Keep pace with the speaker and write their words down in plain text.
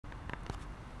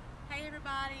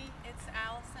everybody, it's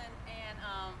Allison, and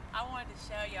I wanted to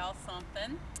show y'all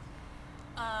something.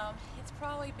 It's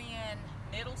probably been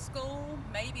middle school,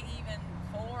 maybe even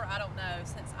 4, I don't know,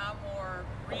 since I wore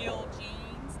real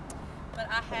jeans, but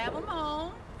I have them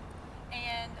on.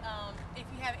 And if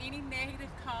you have any negative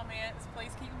comments,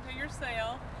 please keep them to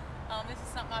yourself. This is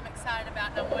something I'm excited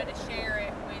about, and I wanted to share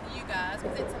it with you guys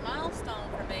because it's a milestone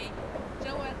for me.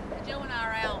 Joe and I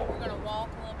are out. We're going to walk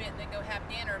a little bit and then go have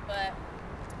dinner, but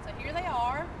so here they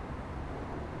are.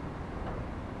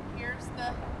 Here's the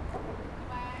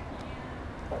back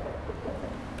end,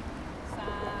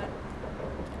 side,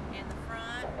 and the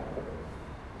front.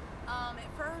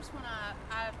 At first, when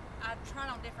I tried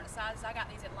on different sizes, I got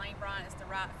these at Lane Bryant. It's the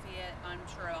right fit. I'm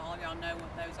sure all of y'all know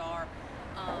what those are.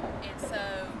 And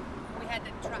so we had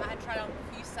to try. I tried on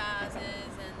a few sizes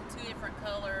and 2 different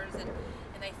colors, and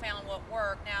they found what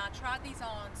worked. Now I tried these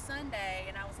on Sunday,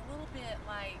 and I was a little bit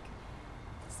like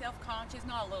self-conscious.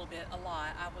 Not a little bit, a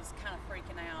lot. I was kind of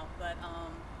freaking out, but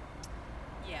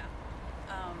yeah.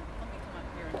 Let me come up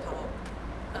here and talk.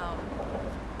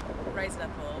 Raise it up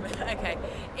a little bit. Okay.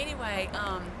 Anyway,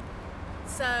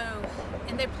 so,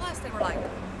 and they were like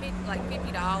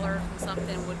 $50 and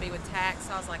something would be with tax.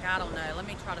 So I was like, I don't know. Let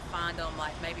me try to find them,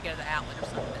 like maybe go to the outlet or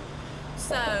something.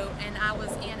 So, and I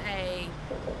was in a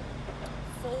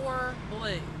 4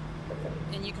 blue,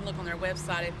 and you can look on their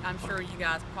website. I'm sure you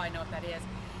guys probably know what that is.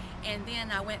 And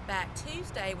then I went back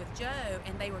Tuesday with Joe,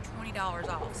 and they were $20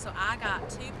 off. So I got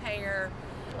 2 pair,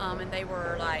 and they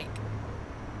were like,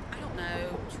 I don't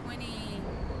know,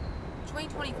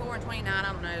 24 and 29,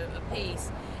 I don't know, a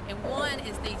piece. And one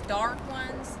is these dark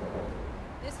ones.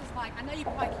 This is like, I know you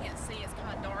probably can't see, it's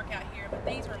kind of dark out here, but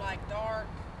these are like darker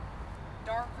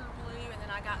blue, and then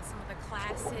I got some of the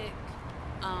classic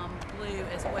blue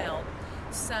as well.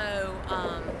 So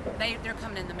they're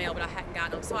coming in the mail, but I hadn't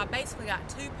gotten them. So I basically got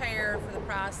 2 pair for the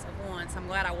price of 1, so I'm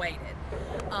glad I waited.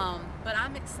 But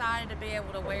I'm excited to be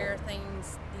able to wear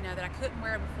things, you know, that I couldn't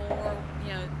wear before,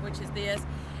 you know, which is this.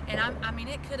 And I mean,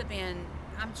 it could have been,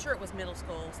 I'm sure it was middle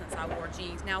school since I wore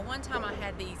jeans. Now, one time I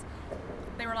had these,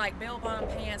 they were like bell-bottom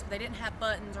pants, but they didn't have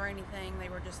buttons or anything. They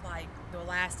were just like the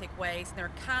elastic waist. They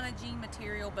were kind of jean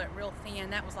material, but real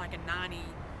thin. That was like a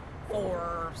 94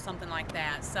 or something like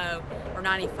that. So, or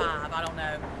 95, I don't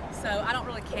know. So I don't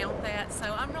really count that.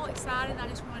 So I'm really excited. I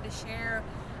just wanted to share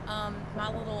my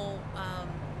little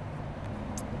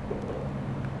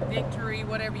victory,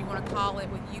 whatever you want to call it,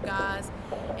 with you guys.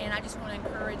 And I just want to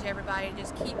encourage everybody to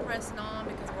just keep pressing on,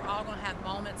 because we're all going to have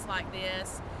moments like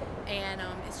this. And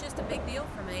it's just a big deal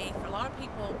for me. For a lot of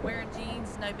people, wearing jeans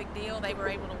is no big deal. They were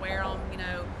able to wear them, you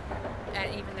know,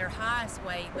 at even their highest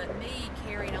weight. But me,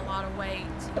 carrying a lot of weight,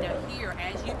 you know, here,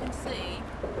 as you can see,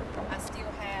 I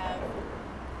still have,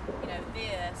 you know,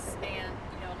 this, and,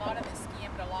 you know, a lot of it's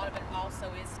skin, but a lot of it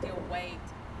also is still weight.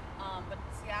 But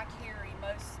see, I carry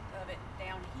most of it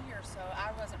down here, so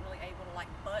I wasn't really able to like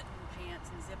button pants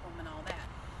and zip them and all that.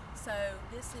 So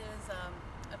this is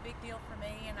a big deal for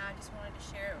me, and I just wanted to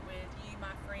share it with you,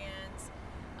 my friends,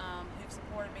 who've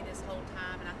supported me this whole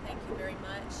time, and I thank you very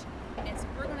much. And so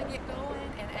we're going to get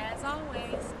going, and as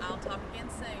always, I'll talk again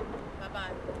soon.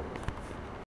 Bye-bye.